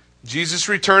 Jesus'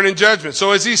 return in judgment.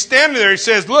 So as he's standing there, he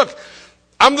says, look,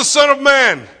 I'm the Son of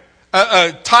Man,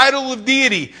 a title of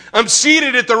deity. I'm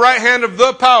seated at the right hand of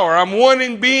the power. I'm one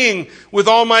in being with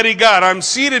Almighty God. I'm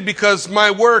seated because my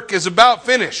work is about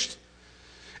finished.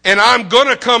 And I'm going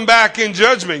to come back in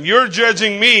judgment. You're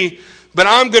judging me, but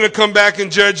I'm going to come back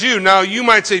and judge you. Now, you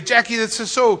might say, Jackie, this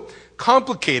is so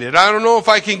complicated. I don't know if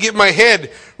I can get my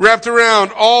head wrapped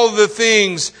around all the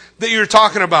things that you're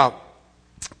talking about.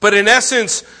 But in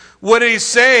essence, what he's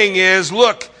saying is,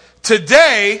 look,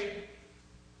 today,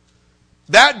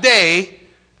 that day,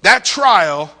 that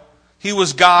trial, he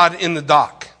was God in the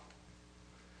dock.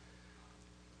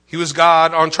 He was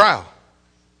God on trial.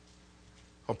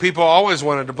 Well, people always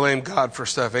wanted to blame God for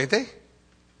stuff, ain't they?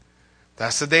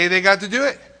 That's the day they got to do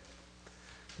it.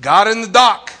 God in the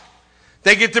dock.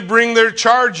 They get to bring their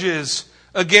charges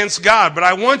against God. But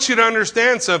I want you to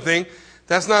understand something.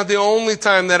 That's not the only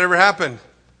time that ever happened.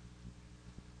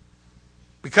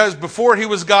 Because before he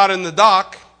was God in the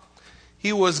dock,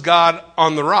 he was God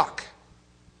on the rock.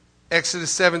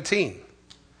 Exodus 17.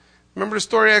 Remember the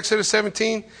story of Exodus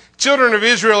 17? Children of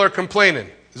Israel are complaining.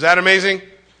 Is that amazing?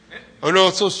 Oh no,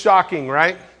 it's so shocking,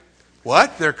 right?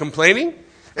 What? They're complaining?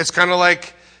 It's kind of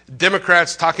like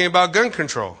Democrats talking about gun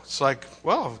control. It's like,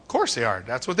 well, of course they are.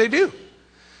 That's what they do.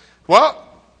 Well,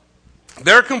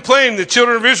 they're complaining, the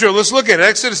children of Israel. Let's look at it.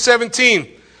 Exodus 17.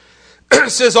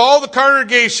 It says, all the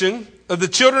congregation of the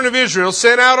children of Israel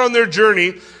set out on their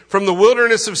journey from the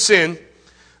wilderness of Sin,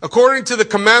 according to the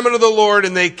commandment of the Lord,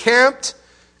 and they camped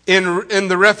in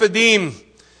the Rephidim.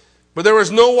 But there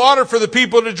was no water for the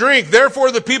people to drink.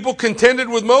 Therefore the people contended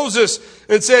with Moses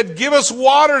and said, give us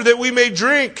water that we may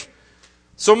drink.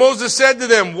 So Moses said to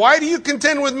them, why do you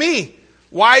contend with me?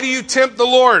 Why do you tempt the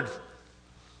Lord?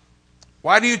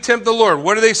 Why do you tempt the Lord?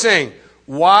 What are they saying?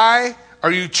 Why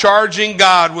are you charging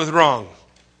God with wrong?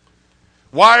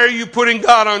 Why are you putting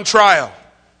God on trial?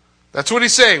 That's what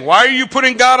he's saying. Why are you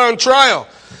putting God on trial?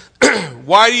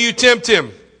 Why do you tempt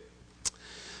him?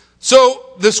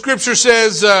 So the scripture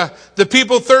says, the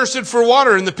people thirsted for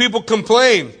water and the people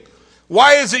complained.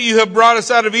 Why is it you have brought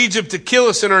us out of Egypt to kill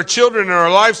us and our children and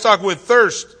our livestock with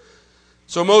thirst?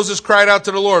 So Moses cried out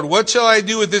to the Lord, what shall I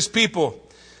do with this people?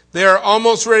 They are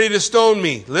almost ready to stone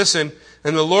me. Listen.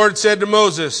 And the Lord said to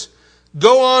Moses,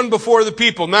 go on before the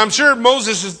people. Now I'm sure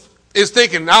Moses is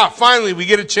thinking, finally we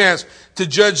get a chance to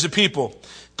judge the people.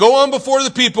 Go on before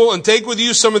the people and take with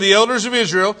you some of the elders of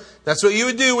Israel. That's what you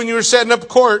would do when you were setting up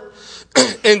court.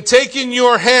 And take in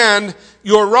your hand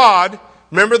your rod.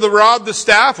 Remember the rod, the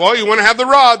staff? Well, you want to have the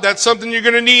rod. That's something you're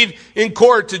going to need in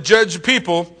court to judge the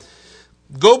people.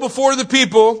 Go before the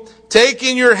people. Take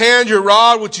in your hand your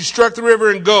rod which you struck the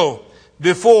river and go.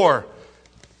 Behold,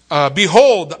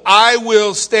 I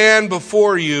will stand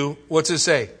before you. What's it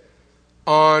say?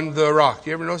 On the rock.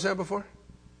 You ever notice that before?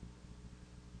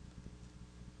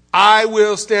 I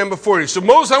will stand before you. So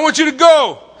Moses, I want you to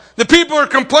go. The people are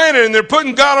complaining and they're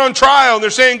putting God on trial and they're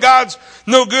saying God's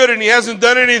no good and he hasn't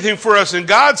done anything for us. And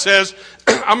God says,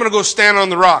 I'm going to go stand on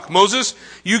the rock. Moses,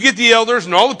 you get the elders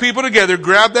and all the people together,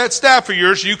 grab that staff of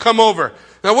yours, you come over.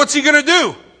 Now what's he going to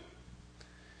do?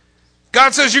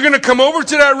 God says you're going to come over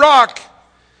to that rock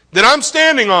that I'm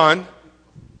standing on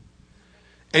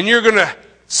and you're going to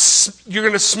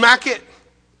smack it.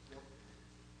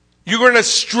 You're going to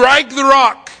strike the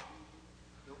rock.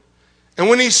 And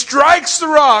when he strikes the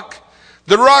rock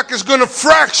is going to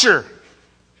fracture.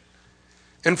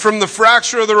 And from the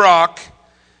fracture of the rock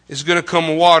is going to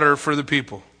come water for the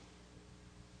people.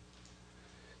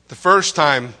 The first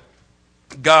time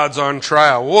God's on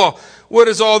trial. Well, what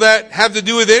does all that have to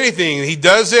do with anything? He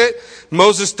does it.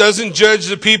 Moses doesn't judge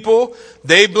the people.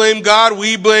 They blame God.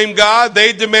 We blame God.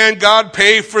 They demand God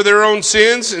pay for their own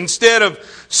sins. Instead of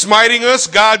smiting us,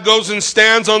 God goes and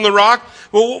stands on the rock.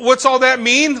 Well, what's all that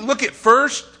mean? Look at 1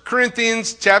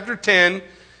 Corinthians chapter 10,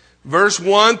 verse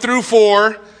 1 through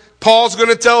 4. Paul's going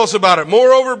to tell us about it.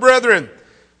 Moreover, brethren,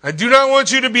 I do not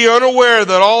want you to be unaware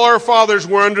that all our fathers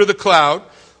were under the cloud,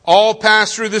 all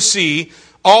passed through the sea,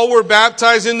 all were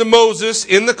baptized into Moses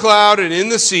in the cloud and in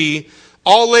the sea,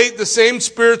 all ate the same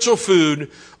spiritual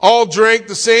food, all drank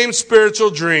the same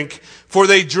spiritual drink, for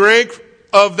they drank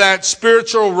of that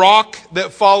spiritual rock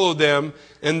that followed them,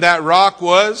 and that rock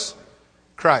was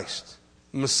Christ,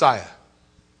 Messiah.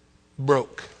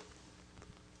 Broken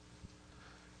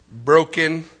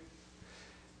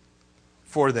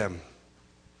for them.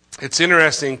 It's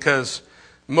interesting because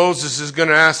Moses is going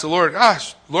to ask the Lord,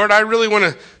 gosh, Lord, I really want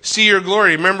to see your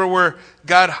glory. Remember where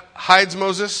God hides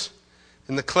Moses?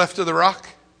 In the cleft of the rock?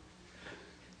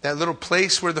 That little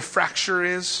place where the fracture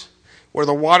is, where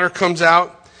the water comes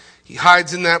out. He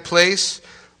hides in that place.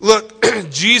 Look,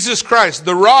 Jesus Christ,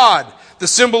 the rod, the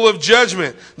symbol of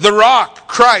judgment. The rock,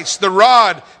 Christ, the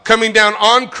rod coming down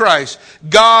on Christ.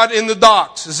 God in the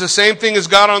docks is the same thing as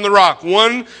God on the rock.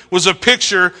 One was a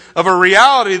picture of a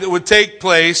reality that would take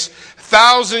place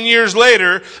 1,000 years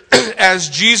later as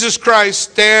Jesus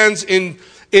Christ stands in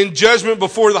judgment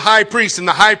before the high priest. And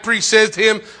the high priest says to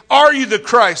him, are you the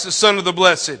Christ, the Son of the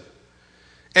Blessed?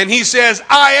 And he says,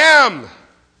 I am.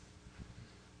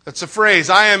 That's a phrase,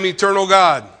 I am eternal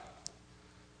God.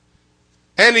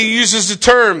 And he uses the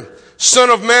term, Son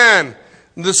of Man.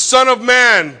 The Son of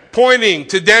Man, pointing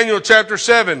to Daniel chapter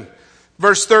 7,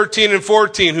 verse 13 and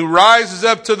 14, who rises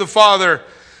up to the Father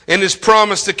and is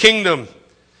promised the kingdom.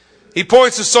 He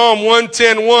points to Psalm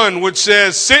 110:1, which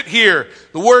says, sit here,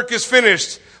 the work is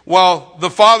finished, while the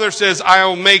Father says, I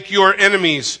will make your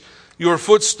enemies your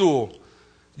footstool.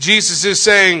 Jesus is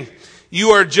saying,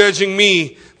 you are judging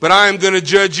me, but I am going to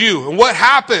judge you. And what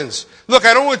happens? Look,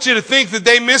 I don't want you to think that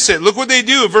they miss it. Look what they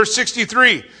do in verse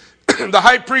 63. The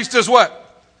high priest does what?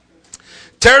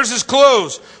 Tears his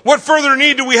clothes. What further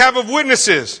need do we have of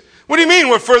witnesses? What do you mean,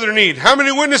 what further need? How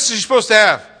many witnesses are you supposed to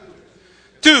have?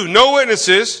 2. No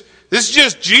witnesses. This is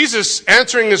just Jesus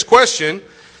answering his question.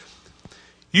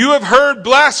 You have heard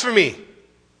blasphemy.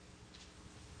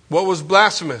 What was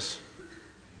blasphemous?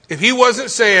 If he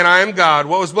wasn't saying, I am God,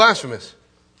 what was blasphemous?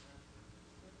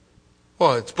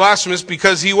 Well, it's blasphemous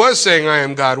because he was saying, I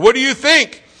am God. What do you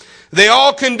think? They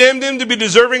all condemned him to be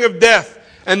deserving of death.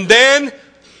 And then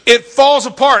it falls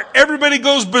apart. Everybody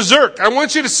goes berserk. I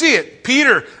want you to see it.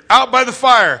 Peter, out by the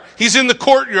fire. He's in the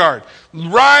courtyard.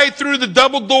 Right through the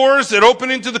double doors that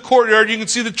open into the courtyard, you can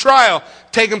see the trial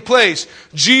taking place.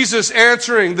 Jesus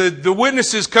answering, the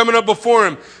witnesses coming up before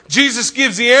him. Jesus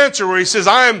gives the answer where he says,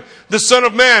 I am the Son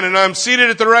of Man, and I'm seated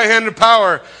at the right hand of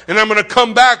power, and I'm going to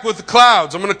come back with the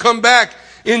clouds. I'm going to come back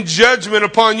in judgment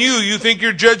upon you. You think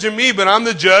you're judging me, but I'm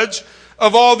the judge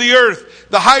of all the earth.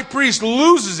 The high priest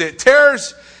loses it,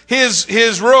 tears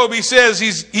his robe. He says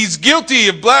he's guilty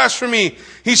of blasphemy.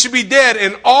 He should be dead.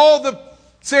 And all the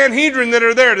Sanhedrin that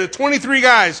are there, the 23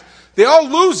 guys, they all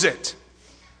lose it.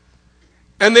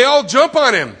 And they all jump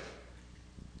on him.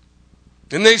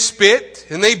 And they spit,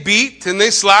 and they beat, and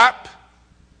they slap.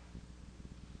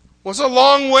 Well, it's a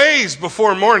long ways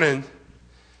before morning.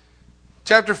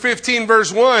 Chapter 15,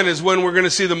 verse 1 is when we're going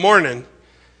to see the morning.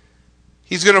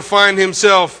 He's going to find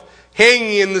himself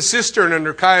hanging in the cistern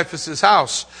under Caiaphas'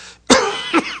 house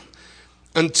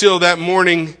until that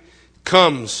morning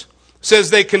comes. It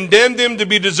says they condemned him to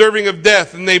be deserving of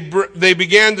death, and they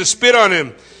began to spit on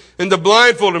him and to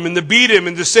blindfold him and to beat him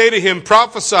and to say to him,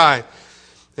 prophesy.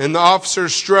 And the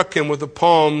officers struck him with the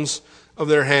palms of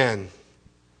their hand.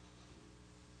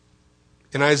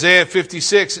 In Isaiah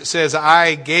 56, it says,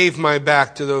 I gave my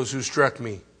back to those who struck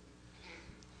me,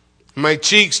 my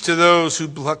cheeks to those who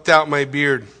plucked out my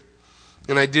beard,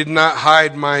 and I did not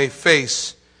hide my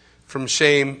face from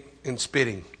shame and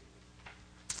spitting.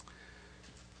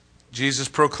 Jesus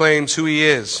proclaims who he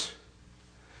is,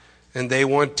 and they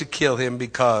want to kill him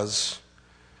because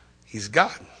he's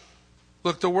God.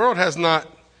 Look, the world has not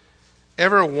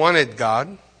ever wanted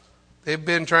God. They've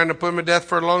been trying to put him to death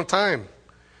for a long time.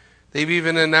 They've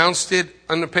even announced it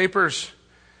on the papers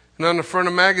and on the front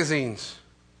of magazines.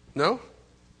 No?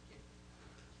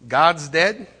 God's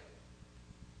dead?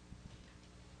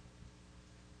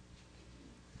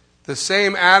 The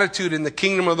same attitude in the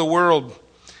kingdom of the world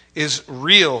is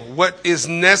real. What is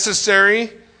necessary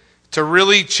to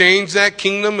really change that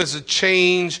kingdom is a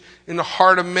change in the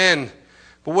heart of men.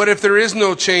 But what if there is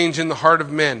no change in the heart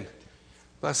of men?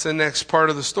 That's the next part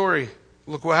of the story.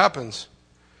 look what happens.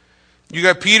 You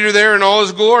got Peter there in all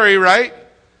his glory, right?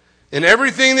 And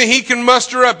everything that he can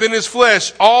muster up in his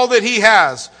flesh, all that he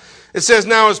has. It says,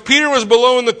 now as Peter was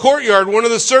below in the courtyard, one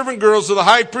of the servant girls of the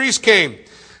high priest came.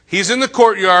 He's in the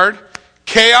courtyard.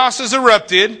 Chaos has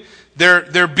erupted.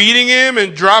 They're beating him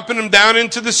and dropping him down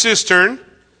into the cistern.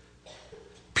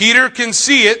 Peter can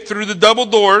see it through the double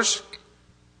doors.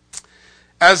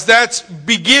 As that's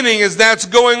beginning, as that's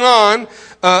going on,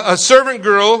 a servant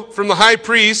girl from the high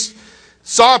priest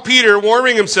saw Peter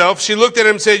warming himself. She looked at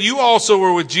him and said, you also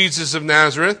were with Jesus of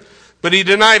Nazareth. But he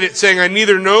denied it, saying, I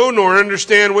neither know nor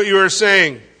understand what you are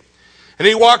saying. And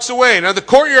he walks away. Now the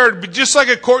courtyard, just like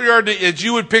a courtyard as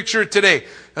you would picture it today.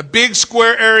 A big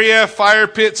square area, fire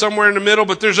pit somewhere in the middle,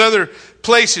 but there's other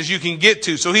places you can get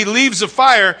to. So he leaves the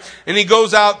fire and he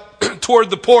goes out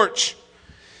toward the porch.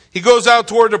 He goes out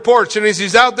toward the porch. And as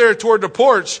he's out there toward the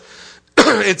porch,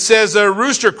 it says a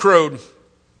rooster crowed.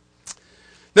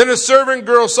 Then a servant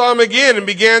girl saw him again and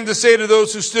began to say to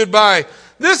those who stood by,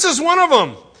 this is one of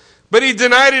them. But he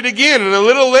denied it again. And a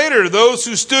little later, those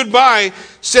who stood by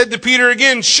said to Peter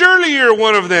again, surely you're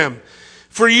one of them.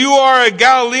 For you are a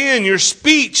Galilean. Your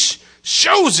speech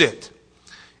shows it.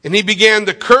 And he began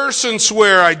to curse and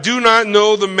swear, I do not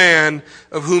know the man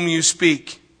of whom you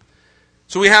speak.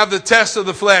 So we have the test of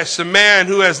the flesh, the man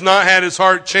who has not had his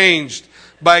heart changed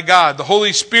by God. The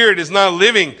Holy Spirit is not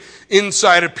living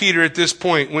inside of Peter at this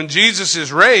point. When Jesus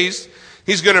is raised,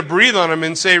 he's going to breathe on him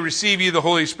and say, receive ye the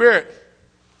Holy Spirit.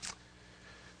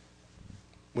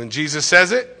 When Jesus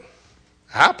says it, it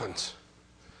happens.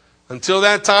 Until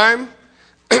that time,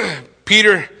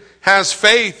 Peter has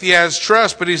faith, he has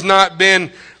trust, but he's not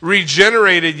been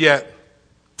regenerated yet.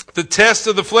 The test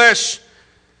of the flesh,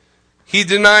 he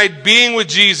denied being with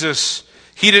Jesus.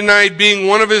 He denied being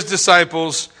one of his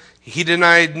disciples. He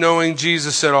denied knowing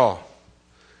Jesus at all.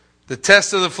 The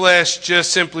test of the flesh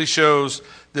just simply shows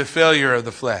the failure of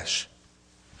the flesh.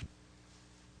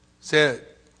 Say it.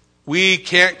 We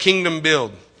can't kingdom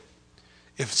build.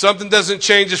 If something doesn't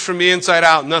change us from the inside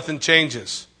out, nothing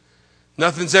changes.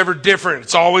 Nothing's ever different.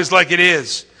 It's always like it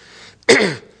is.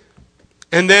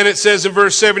 And then it says in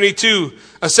verse 72,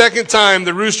 a second time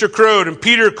the rooster crowed, and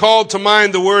Peter called to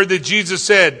mind the word that Jesus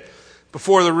said,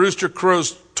 before the rooster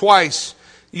crows twice,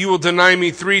 you will deny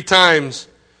me 3 times.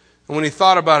 And when he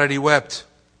thought about it, he wept.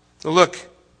 Now look,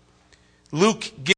 Luke